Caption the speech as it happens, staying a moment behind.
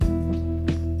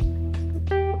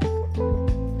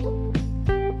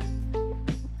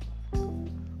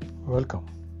Welcome.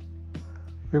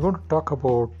 We're going to talk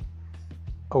about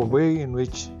a way in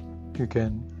which you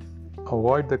can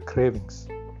avoid the cravings.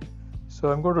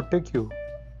 So, I'm going to take you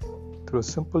through a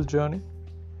simple journey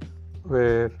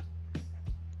where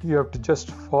you have to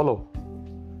just follow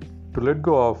to let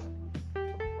go of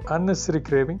unnecessary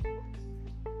craving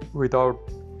without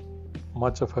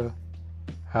much of a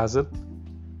hassle,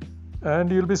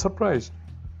 and you'll be surprised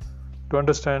to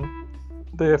understand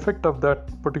the effect of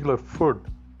that particular food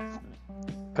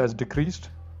has decreased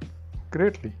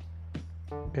greatly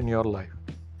in your life.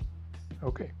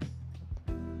 Okay.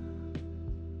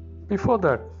 Before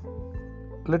that,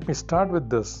 let me start with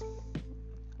this.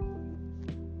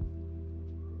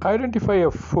 Identify a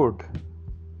food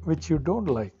which you don't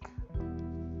like,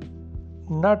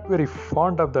 not very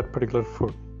fond of that particular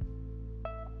food.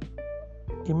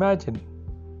 Imagine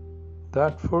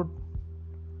that food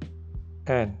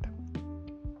and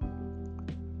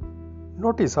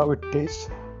notice how it tastes.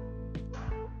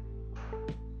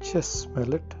 Just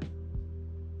smell it.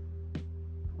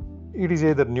 It is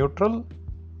either neutral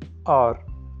or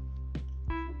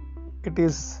it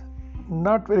is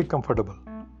not very comfortable,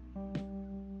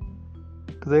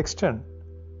 to the extent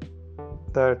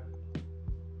that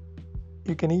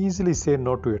you can easily say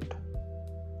no to it,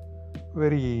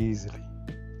 very easily.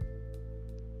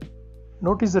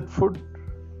 Notice that food,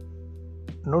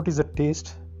 notice the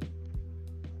taste,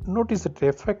 notice the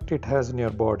effect it has in your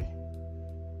body,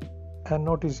 and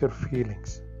notice your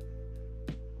feelings.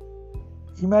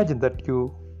 Imagine that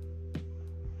you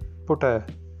put a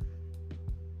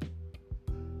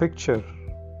picture,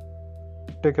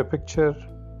 take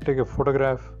a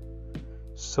photograph,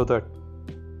 so that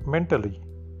mentally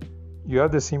you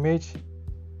have this image,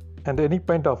 and at any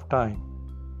point of time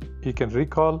you can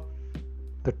recall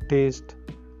the taste,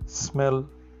 smell,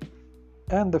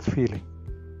 and the feeling.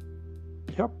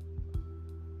 Yep.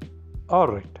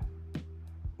 Alright.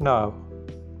 Now,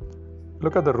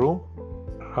 look at the room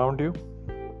around you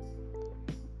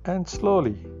and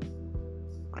slowly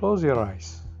close your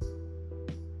eyes.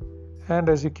 And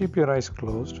as you keep your eyes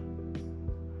closed,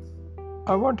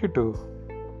 I want you to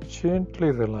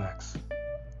gently relax.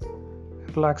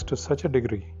 Relax to such a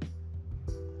degree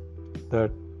that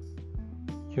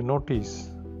you notice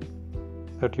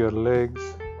that your legs,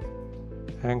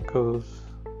 ankles,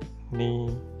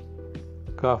 knee,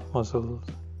 calf muscles,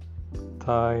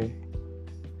 thigh,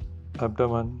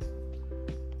 abdomen,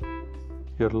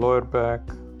 your lower back,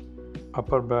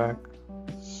 upper back,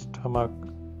 stomach,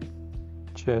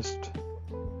 chest,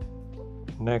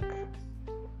 neck,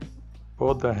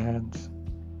 both the hands,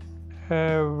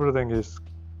 everything is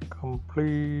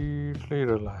completely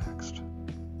relaxed.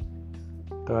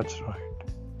 That's right.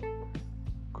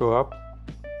 Go up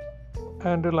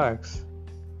and relax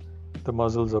the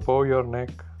muscles above your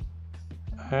neck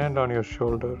and on your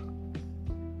shoulder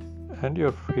and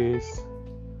your face,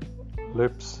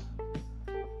 lips,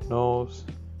 nose,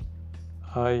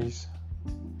 eyes,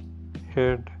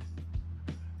 head,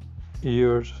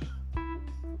 ears,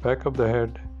 back of the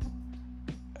head,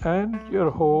 and your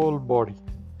whole body.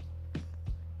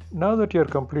 Now that you're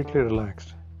completely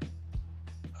relaxed,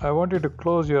 I want you to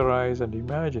close your eyes and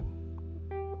imagine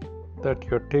that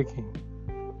you're taking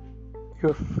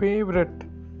your favorite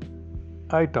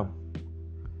item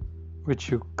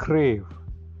which you crave,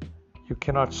 you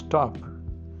cannot stop.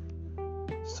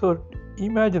 So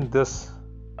imagine this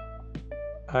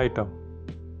item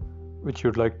which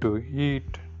you'd like to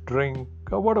eat, drink,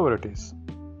 or whatever it is.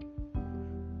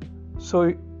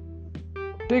 So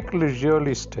take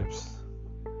leisurely steps.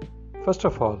 First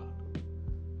of all,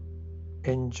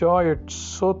 enjoy it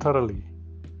so thoroughly,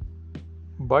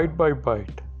 bite by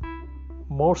bite,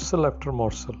 morsel after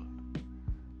morsel.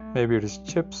 Maybe it is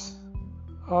chips,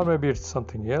 or maybe it's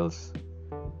something else.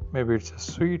 Maybe it's a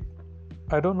sweet.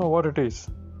 I don't know what it is.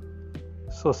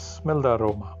 So smell the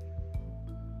aroma.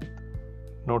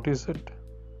 Notice it.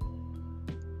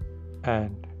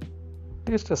 And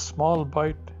taste a small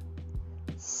bite.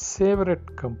 Savor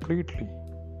it completely.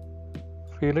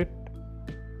 Feel it.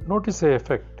 Notice the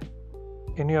effect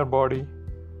in your body,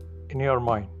 in your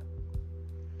mind.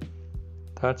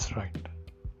 That's right.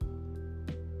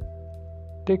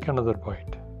 Take another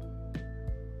bite.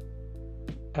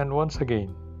 And once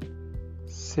again,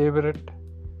 savor it,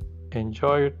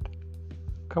 enjoy it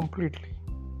completely.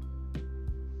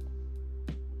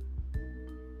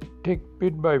 Take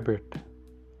bit by bit.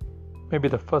 Maybe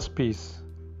the first piece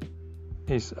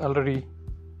is already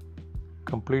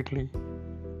completely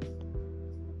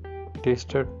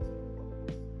tasted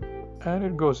and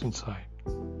it goes inside.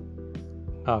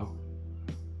 Now,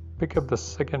 pick up the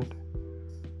second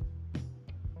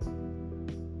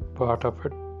part of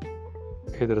it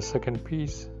either a second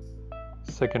piece,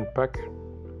 second packet,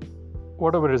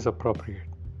 whatever is appropriate,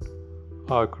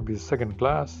 or it could be a second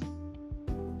glass.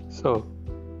 So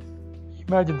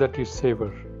imagine that you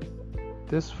savor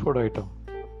this food item,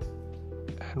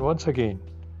 and once again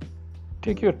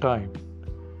take your time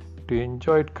to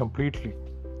enjoy it completely,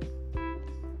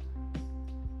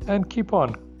 and keep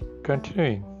on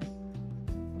continuing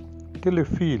till you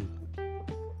feel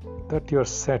that you are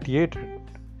satiated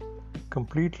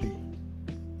completely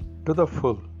to the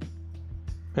full.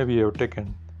 Maybe you have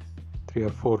taken 3 or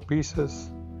 4 pieces,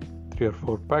 3 or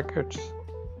 4 packets,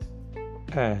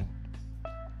 and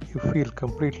you feel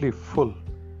completely full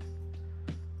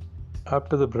up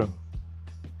to the brim.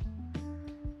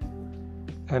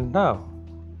 And now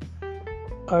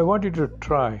I want you to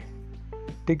try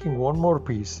taking one more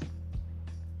piece.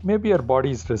 Maybe your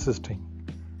body is resisting.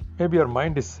 Maybe your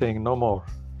mind is saying, no more.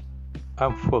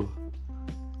 I'm full.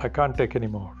 I can't take any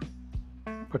more.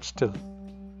 But still,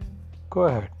 go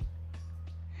ahead.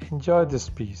 Enjoy this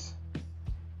piece.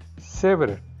 Savor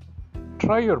it.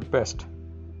 Try your best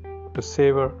to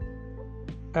savor,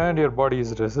 and your body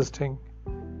is resisting,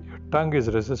 your tongue is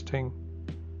resisting,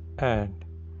 and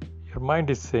your mind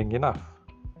is saying, enough.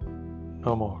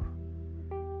 No more.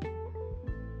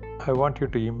 I want you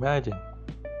to imagine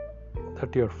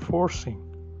that you're forcing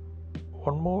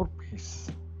one more piece,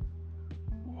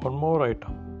 one more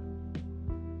item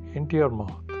into your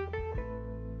mouth,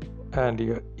 and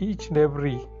each and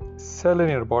every cell in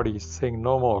your body is saying,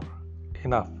 no more,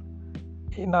 enough,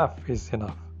 enough is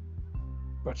enough.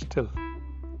 But still,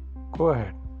 go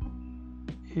ahead,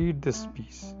 eat this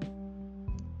piece,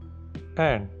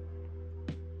 and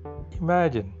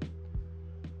imagine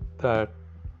that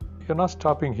you're not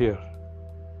stopping here.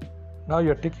 Now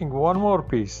you're taking one more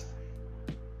piece,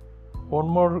 one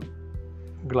more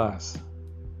glass,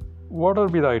 whatever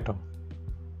be the item,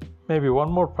 maybe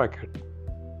one more packet,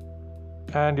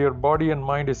 and your body and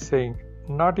mind is saying,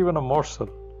 not even a morsel,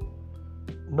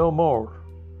 no more.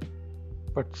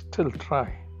 But still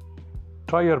try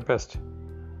your best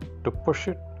to push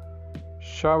it,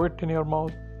 shove it in your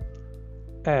mouth,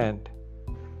 and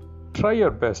try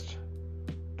your best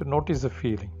to notice the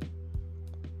feeling.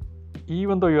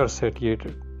 Even though you are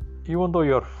satiated, even though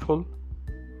you are full,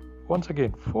 once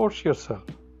again force yourself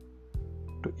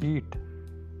to eat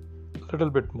a little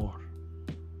bit more.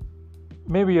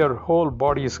 Maybe your whole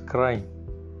body is crying,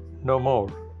 no more.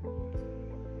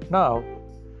 Now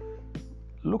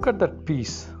look at that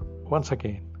piece once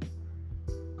again.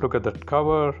 Look at that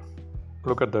cover,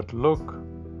 look at that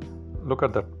look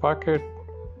at that packet,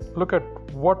 look at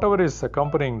whatever is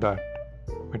accompanying that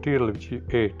material which you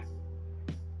ate.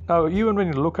 Now even when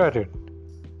you look at it,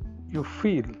 you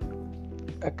feel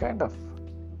a kind of,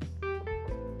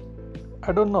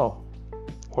 I don't know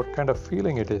what kind of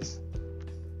feeling it is.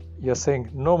 You're saying,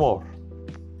 no more,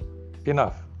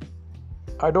 enough.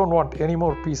 I don't want any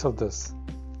more piece of this.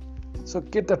 So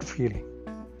get that feeling.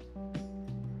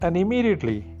 And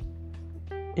immediately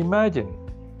imagine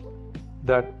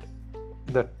that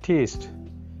the taste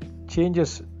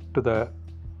changes to the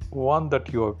one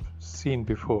that you have seen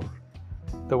before,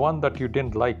 the one that you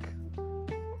didn't like.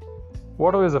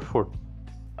 Whatever is the food,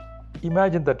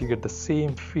 imagine that you get the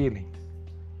same feeling.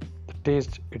 The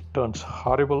taste, it turns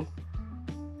horrible,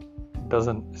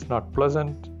 it's not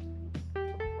pleasant,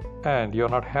 and you're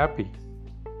not happy.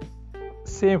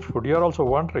 Same food, you're also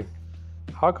wondering,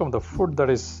 how come the food that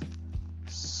is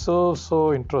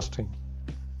so interesting,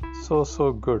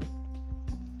 so good,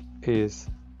 is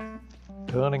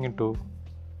turning into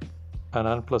an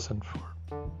unpleasant food?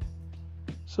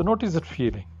 So notice that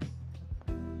feeling.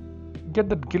 Get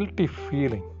that guilty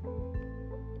feeling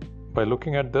by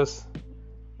looking at this,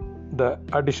 the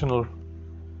additional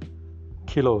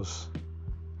kilos,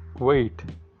 weight,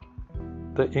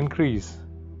 the increase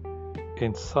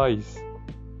in size.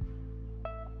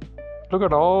 Look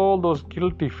at all those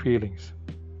guilty feelings.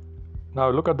 Now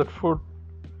look at that food,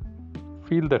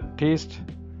 feel the taste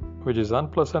which is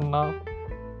unpleasant now,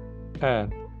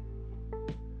 and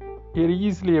you're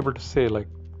easily able to say like,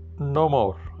 no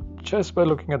more, just by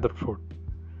looking at that food,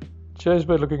 just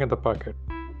by looking at the packet,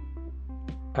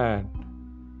 and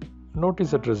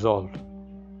notice it resolved,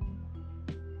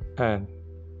 and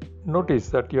notice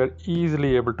that you are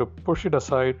easily able to push it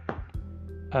aside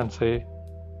and say,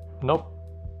 nope,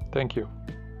 thank you,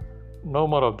 no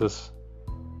more of this.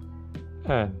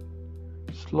 And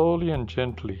slowly and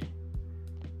gently,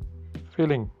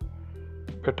 feeling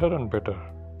better and better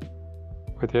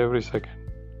with every second,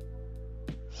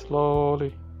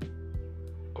 slowly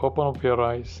open up your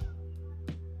eyes,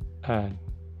 and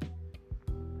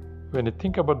when you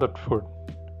think about that food,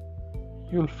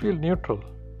 you'll feel neutral.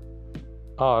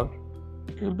 or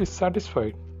you'll be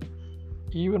satisfied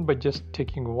even by just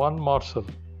taking one morsel.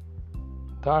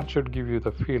 That should give you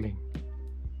the feeling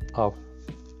of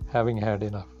having had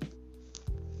enough.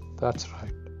 That's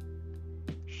right.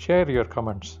 Share your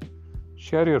comments,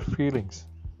 share your feelings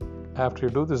after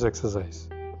you do this exercise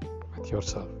with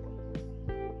yourself.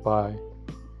 Bye.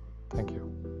 Thank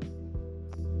you.